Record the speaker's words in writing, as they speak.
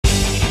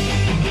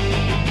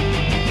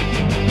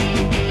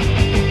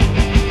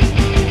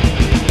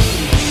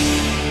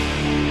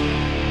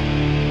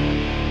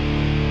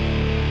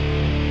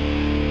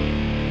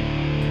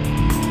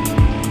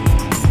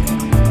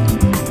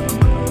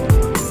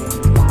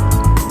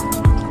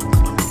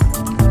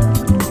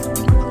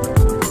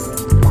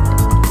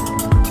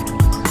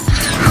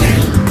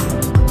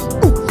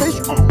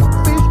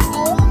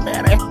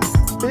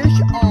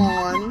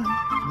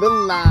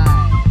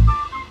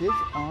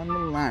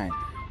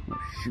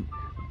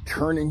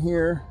turning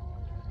here.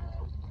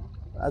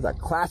 That's a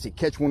classic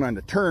catch one on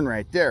the turn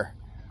right there.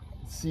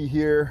 Let's see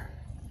here.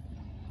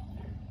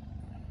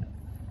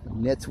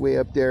 Net's way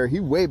up there. He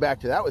way back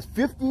to that was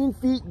 15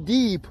 feet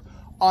deep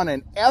on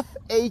an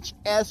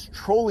FHS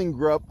trolling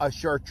grub, a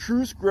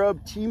chartreuse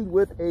grub teamed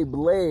with a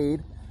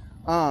blade.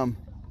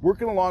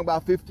 Working along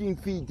about 15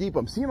 feet deep.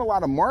 I'm seeing a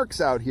lot of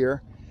marks out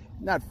here.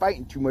 Not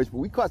fighting too much, but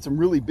we caught some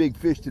really big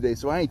fish today,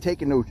 so I ain't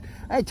taking no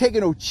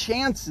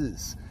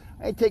chances.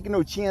 I ain't taking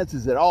no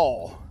chances at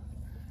all.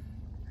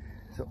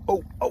 So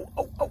oh.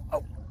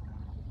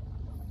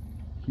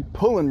 Keep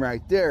pulling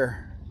right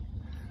there.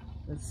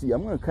 Let's see,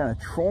 I'm gonna kind of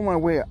troll my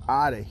way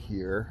out of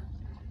here.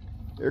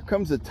 There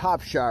comes the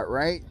top shot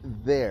right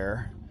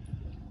there.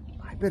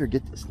 I better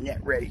get this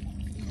net ready.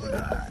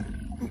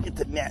 Let me get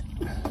the net.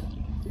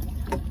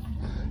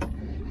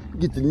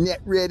 Get the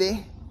net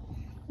ready.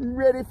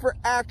 Ready for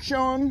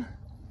action.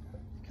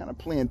 Kind of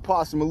playing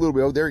possum a little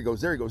bit. Oh, there he goes,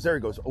 there he goes, there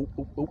he goes.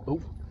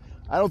 Oh.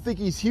 I don't think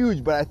he's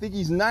huge, but I think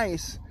he's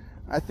nice.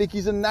 I think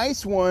he's a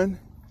nice one.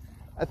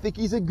 I think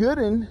he's a good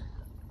one.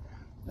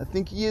 I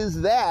think he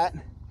is that.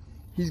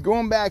 He's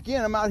going back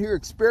in. I'm out here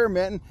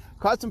experimenting.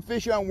 Caught some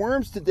fish on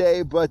worms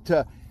today, but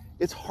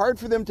it's hard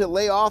for them to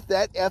lay off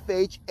that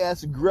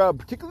FHS grub,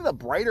 particularly the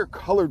brighter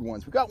colored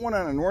ones. We got one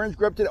on an orange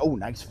grub today. Oh,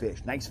 nice fish,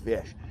 nice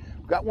fish.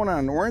 We got one on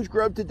an orange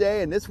grub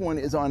today, and this one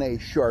is on a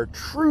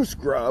chartreuse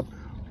grub.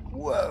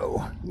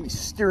 Whoa, let me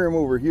steer him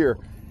over here.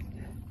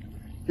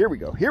 Here we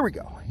go, here we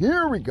go,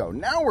 here we go.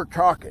 Now we're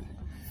talking.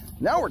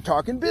 Now we're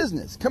talking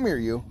business. Come here,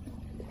 you.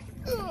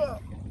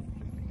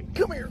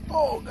 Come here.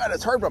 Oh, God,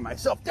 it's hard by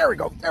myself. There we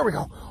go, there we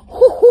go.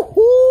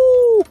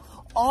 Hoo-hoo-hoo!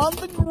 On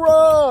the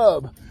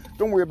grub.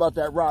 Don't worry about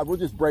that rod. We'll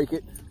just break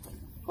it.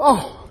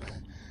 Oh,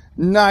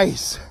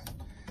 nice.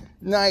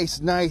 Nice,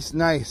 nice,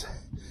 nice.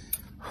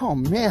 Oh,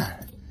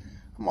 man.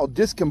 I'm all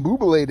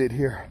discombobulated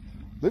here.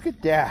 Look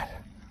at that.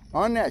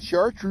 On that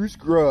chartreuse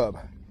grub.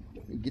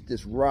 Let me get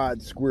this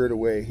rod squared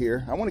away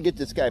here. I want to get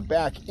this guy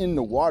back in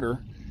the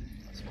water.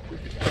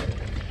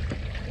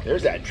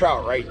 There's that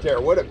trout right there.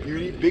 What a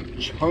beauty. Big,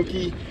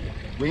 chunky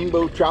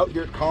rainbow trout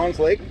here at Collins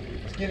Lake.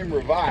 Let's get him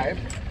revived.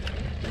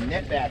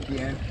 Net back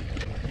in.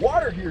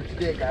 Water here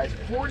today, guys,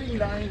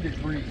 49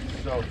 degrees.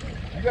 So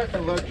you got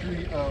the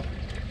luxury of,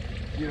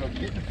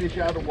 getting the fish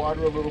out of the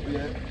water a little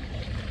bit,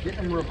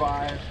 getting them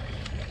revived,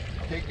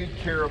 take good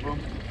care of them.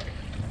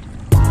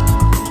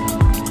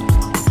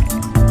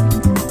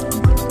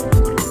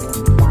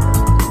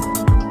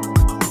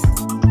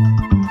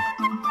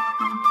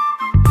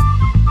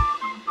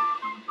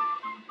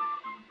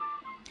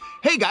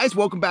 Hey guys,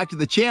 welcome back to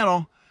the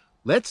channel.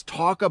 Let's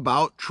talk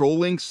about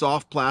trolling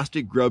soft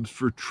plastic grubs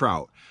for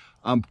trout.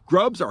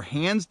 Grubs are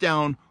hands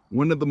down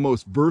one of the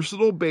most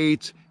versatile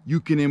baits you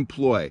can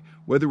employ.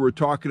 Whether we're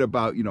talking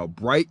about,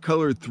 bright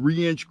colored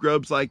 3-inch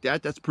grubs like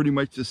that, that's pretty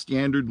much the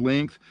standard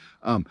length.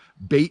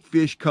 Bait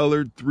fish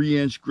colored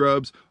 3-inch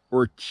grubs,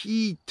 or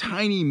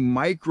tiny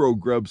micro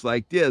grubs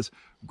like this.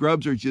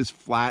 Grubs are just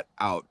flat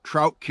out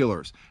trout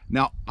killers.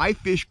 Now, I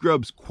fish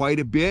grubs quite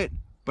a bit,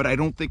 but I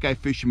don't think I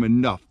fish them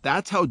enough.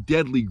 That's how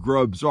deadly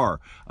grubs are.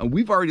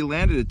 We've already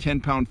landed a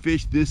 10-pound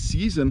fish this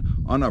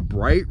season on a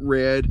bright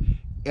red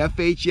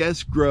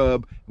FHS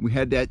grub. We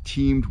had that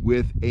teamed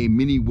with a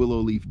mini willow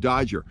leaf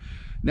dodger.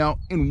 Now,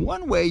 in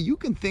one way, you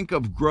can think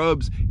of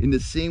grubs in the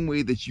same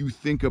way that you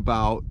think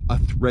about a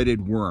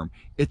threaded worm.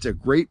 It's a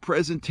great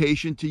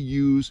presentation to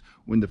use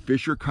when the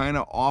fish are kind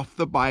of off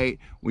the bite,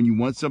 when you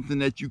want something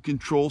that you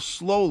control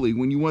slowly,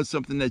 when you want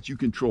something that you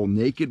control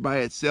naked by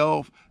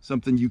itself,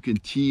 something you can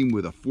team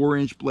with a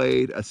 4-inch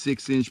blade, a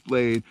 6-inch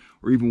blade,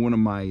 or even one of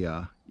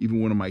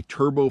my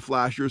turbo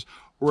flashers,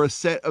 or a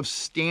set of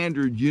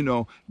standard,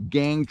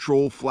 gang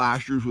troll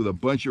flashers with a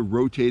bunch of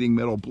rotating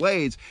metal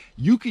blades.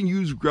 You can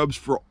use grubs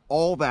for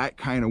all that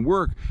kind of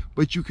work,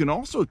 but you can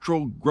also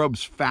troll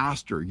grubs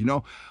faster.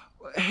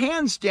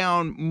 Hands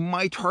down,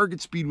 my target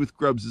speed with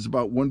grubs is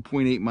about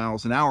 1.8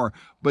 miles an hour,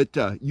 but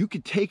you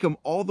could take them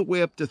all the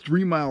way up to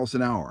 3 miles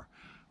an hour.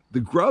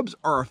 The grubs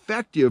are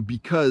effective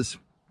because,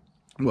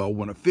 well,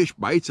 when a fish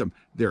bites them,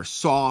 they're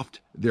soft,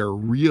 they're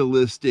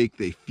realistic,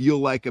 they feel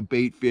like a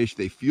bait fish,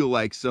 they feel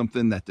like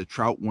something that the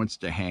trout wants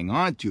to hang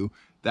on to.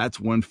 That's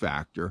one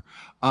factor.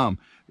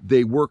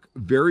 They work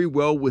very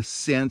well with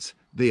scents.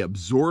 They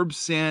absorb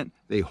scent,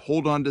 they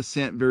hold on to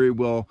scent very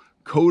well.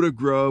 Coat a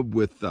grub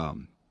with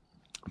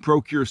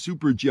Procure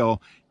Super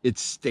Gel,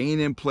 it's staying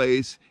in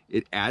place,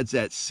 it adds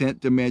that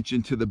scent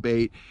dimension to the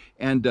bait.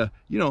 And,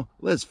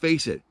 let's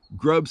face it,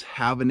 grubs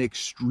have an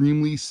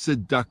extremely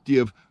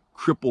seductive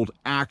crippled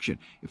action.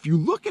 If you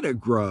look at a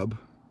grub,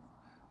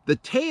 the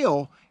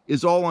tail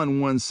is all on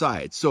one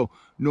side. So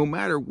no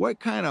matter what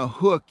kind of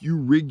hook you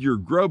rig your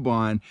grub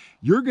on,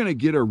 you're going to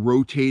get a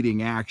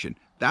rotating action.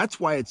 That's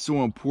why it's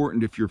so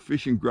important, if you're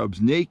fishing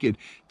grubs naked,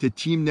 to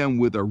team them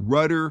with a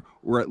rudder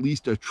or at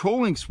least a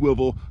trolling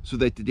swivel so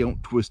that they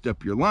don't twist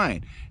up your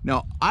line.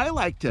 Now, I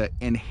like to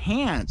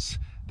enhance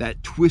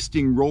that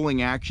twisting,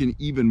 rolling action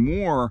even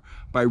more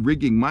by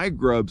rigging my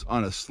grubs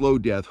on a slow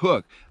death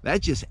hook.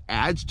 That just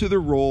adds to the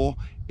roll.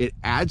 It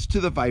adds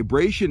to the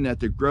vibration that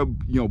the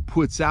grub,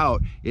 puts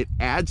out. It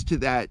adds to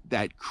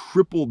that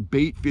crippled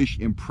baitfish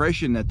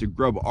impression that the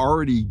grub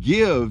already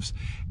gives.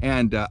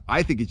 And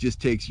I think it just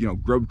takes,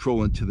 grub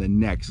trolling to the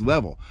next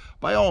level.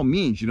 By all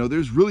means,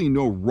 there's really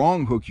no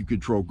wrong hook you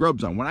could troll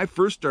grubs on. When I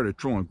first started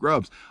trolling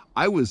grubs,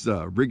 I was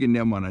rigging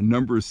them on a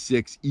number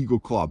 6 Eagle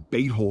Claw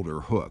bait holder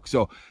hook.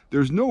 So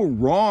there's no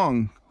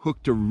wrong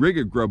hook to rig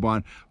a grub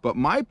on, but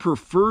my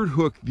preferred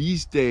hook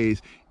these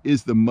days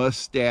is the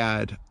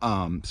Mustad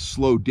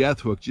slow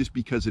death hook, just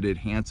because it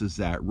enhances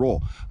that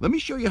roll. Let me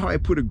show you how I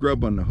put a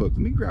grub on the hook.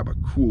 Let me grab a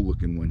cool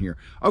looking one here.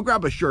 I'll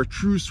grab a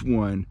chartreuse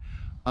one,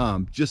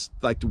 just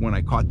like the one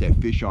I caught that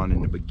fish on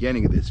in the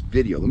beginning of this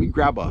video. Let me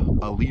grab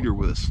a leader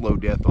with a slow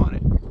death on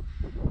it.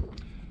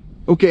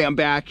 Okay, I'm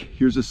back.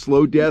 Here's a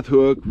slow death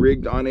hook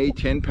rigged on a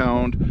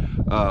 10-pound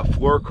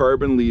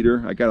fluorocarbon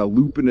leader. I got a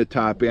loop in the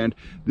top end.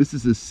 This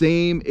is the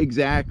same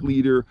exact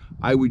leader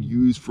I would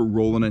use for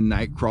rolling a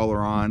night crawler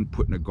on,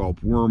 putting a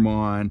gulp worm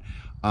on.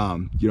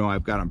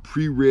 I've got them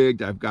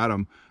pre-rigged. I've got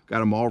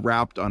them all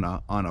wrapped on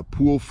a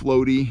pool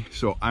floaty.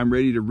 So I'm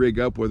ready to rig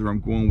up, whether I'm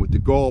going with the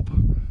gulp,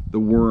 the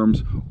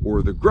worms,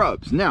 or the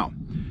grubs. Now,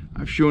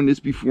 I've shown this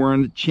before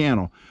on the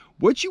channel.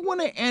 What you want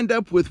to end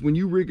up with when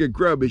you rig a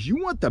grub is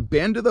you want the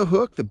bend of the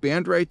hook, the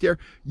bend right there,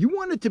 you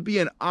want it to be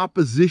in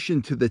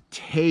opposition to the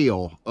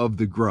tail of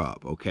the grub,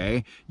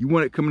 okay? You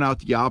want it coming out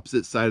the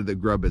opposite side of the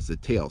grub as the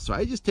tail. So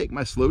I just take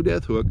my slow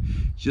death hook,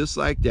 just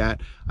like that.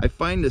 I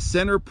find the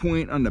center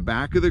point on the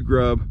back of the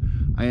grub.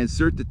 I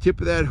insert the tip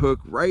of that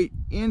hook right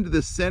into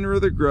the center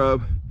of the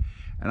grub,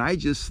 and I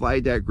just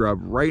slide that grub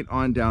right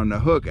on down the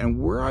hook.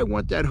 And where I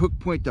want that hook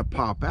point to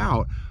pop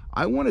out,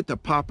 I want it to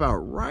pop out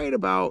right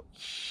about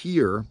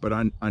here, but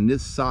on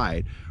this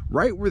side,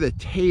 right where the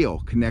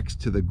tail connects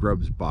to the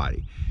grub's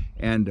body.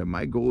 And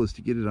my goal is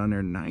to get it on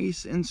there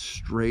nice and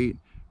straight,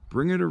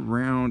 bring it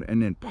around,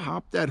 and then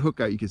pop that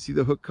hook out. You can see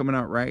the hook coming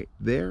out right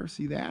there.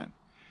 See that?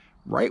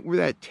 Right where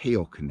that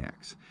tail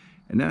connects.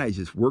 And then I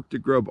just work the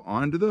grub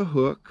onto the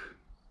hook,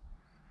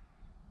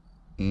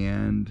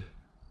 and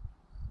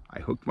I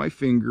hooked my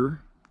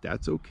finger.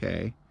 That's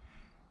okay.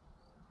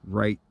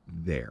 Right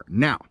there.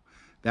 Now,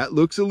 that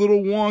looks a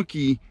little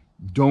wonky.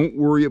 Don't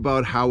worry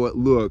about how it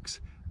looks.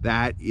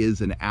 That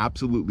is an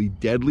absolutely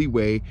deadly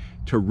way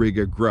to rig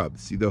a grub.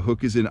 See, the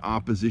hook is in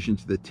opposition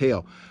to the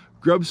tail.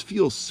 Grubs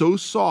feel so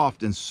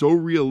soft and so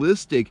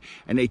realistic,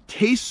 and they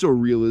taste so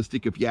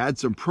realistic if you add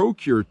some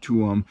ProCure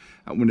to them.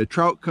 When the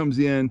trout comes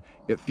in,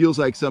 it feels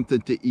like something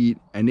to eat,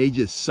 and they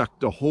just suck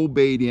the whole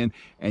bait in,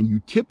 and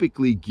you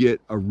typically get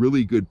a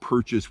really good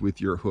purchase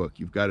with your hook.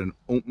 You've got an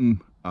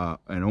open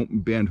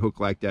bend hook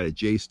like that, a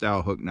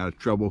J-style hook, not a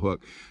treble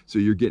hook. So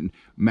you're getting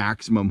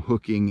maximum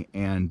hooking,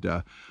 and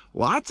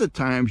lots of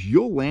times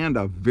you'll land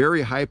a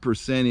very high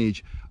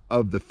percentage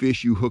of the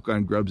fish you hook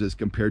on grubs as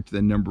compared to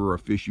the number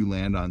of fish you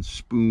land on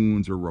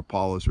spoons or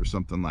rapalas or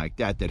something like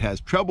that has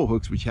treble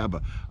hooks, which have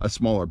a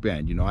smaller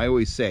bend. I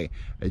always say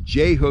a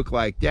J hook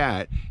like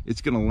that,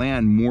 it's going to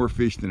land more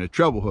fish than a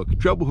treble hook. A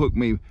treble hook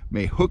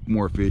may hook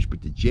more fish,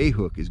 but the J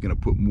hook is going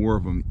to put more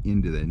of them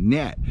into the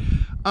net.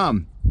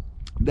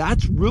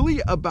 That's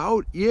really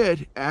about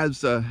it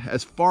as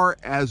far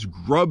as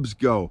grubs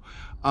go.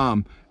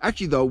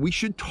 Actually, though, we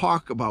should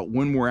talk about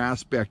one more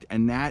aspect,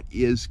 and that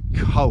is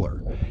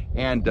color.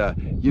 And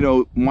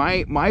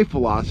my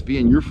philosophy,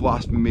 and your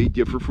philosophy may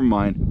differ from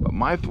mine, but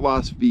my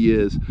philosophy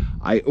is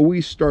I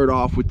always start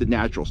off with the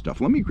natural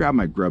stuff. Let me grab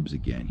my grubs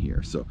again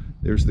here. So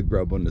there's the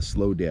grub on the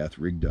slow death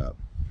rigged up.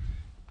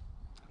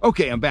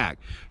 Okay, I'm back.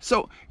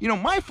 So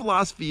my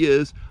philosophy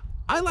is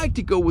I like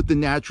to go with the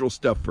natural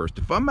stuff first.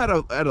 If I'm at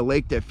a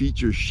lake that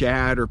features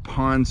shad or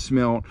pond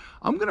smelt,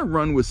 I'm gonna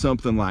run with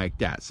something like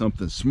that,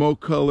 something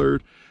smoke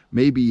colored.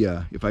 Maybe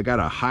if I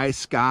got a high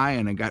sky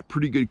and I got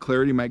pretty good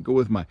clarity, might go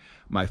with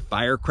my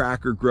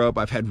firecracker grub.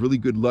 I've had really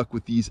good luck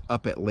with these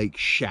up at Lake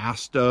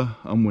Shasta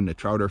when the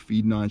trout are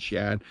feeding on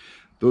shad.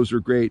 Those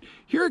are great.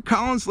 Here at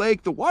Collins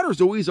Lake, the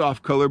water's always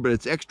off color, but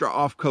it's extra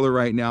off color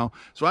right now.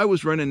 So I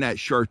was running that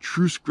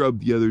chartreuse grub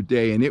the other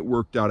day, and it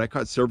worked out. I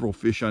caught several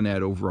fish on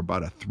that over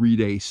about a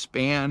 3-day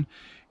span.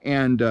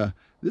 And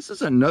this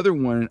is another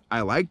one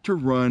I like to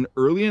run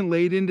early and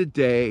late in the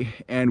day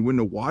and when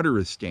the water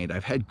is stained.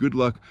 I've had good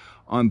luck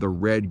on the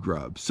red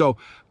grub. So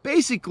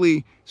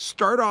basically,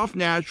 start off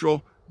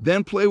natural,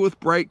 then play with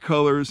bright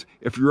colors.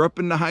 If you're up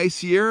in the high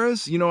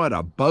Sierras, at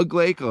a bug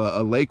lake,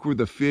 a lake where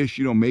the fish,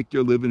 make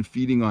their living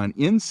feeding on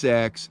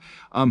insects,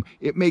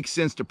 it makes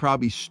sense to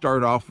probably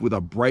start off with a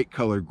bright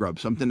colored grub,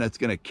 something that's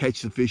going to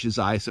catch the fish's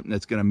eye, something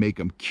that's going to make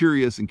them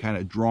curious and kind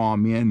of draw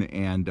them in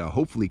and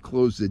hopefully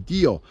close the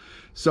deal.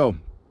 So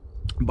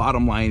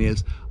bottom line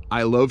is,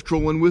 I love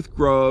trolling with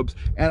grubs,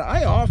 and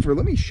I offer,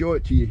 let me show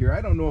it to you here.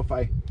 I don't know if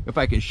I if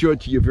I can show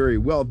it to you very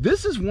well.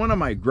 This is one of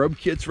my grub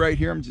kits right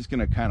here. I'm just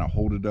gonna kind of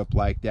hold it up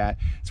like that.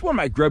 It's one of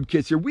my grub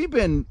kits here. We've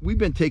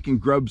been taking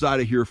grubs out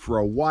of here for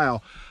a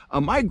while.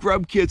 My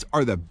grub kits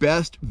are the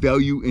best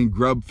value in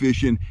grub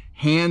fishing,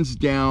 hands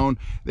down.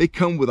 They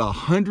come with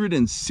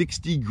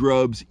 160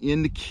 grubs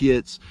in the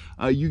kits.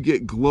 You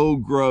get glow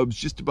grubs,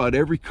 just about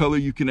every color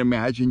you can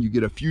imagine. You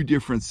get a few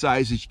different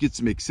sizes. You get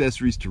some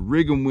accessories to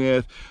rig them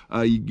with.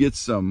 You get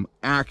some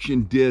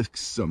action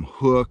discs, some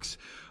hooks,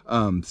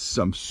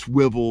 some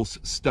swivels,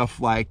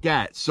 stuff like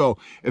that. So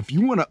if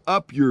you want to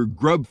up your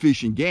grub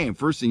fishing game,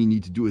 first thing you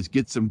need to do is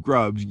get some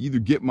grubs. You either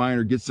get mine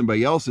or get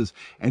somebody else's,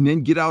 and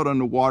then get out on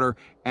the water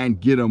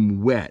and get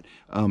them wet.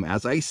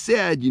 As I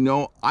said, you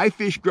know, I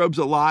fish grubs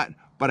a lot,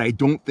 but I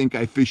don't think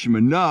I fish them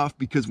enough,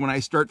 because when I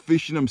start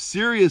fishing them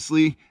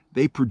seriously,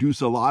 they produce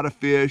a lot of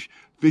fish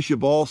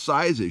of all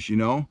sizes, you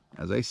know.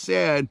 As I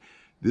said,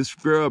 this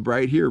grub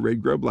right here,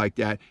 red grub like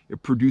that,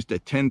 it produced a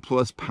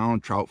 10+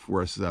 pound trout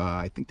for us.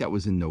 I think that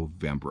was in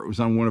November. It was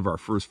on one of our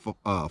first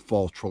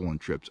fall trolling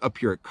trips up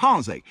here at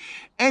Collins Lake.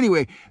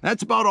 Anyway,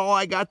 that's about all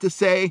I got to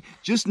say.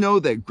 Just know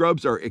that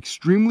grubs are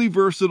extremely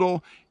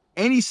versatile.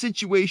 Any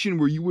situation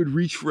where you would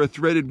reach for a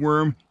threaded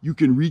worm, you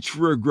can reach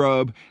for a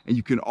grub, and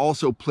you can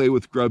also play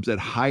with grubs at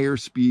higher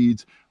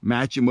speeds,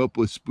 match them up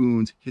with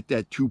spoons, hit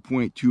that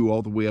 2.2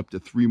 all the way up to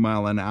 3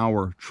 mile an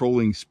hour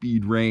trolling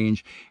speed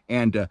range,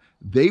 and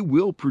they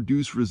will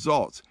produce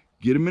results.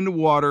 Get them in the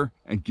water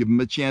and give them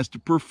a chance to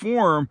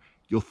perform.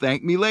 You'll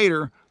thank me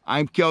later.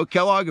 I'm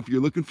Kellogg. If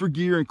you're looking for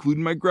gear,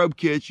 including my grub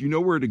kits, you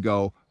know where to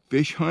go.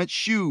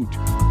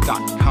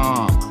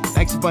 FishHuntShoot.com.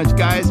 Thanks a bunch,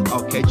 guys.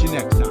 I'll catch you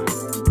next time.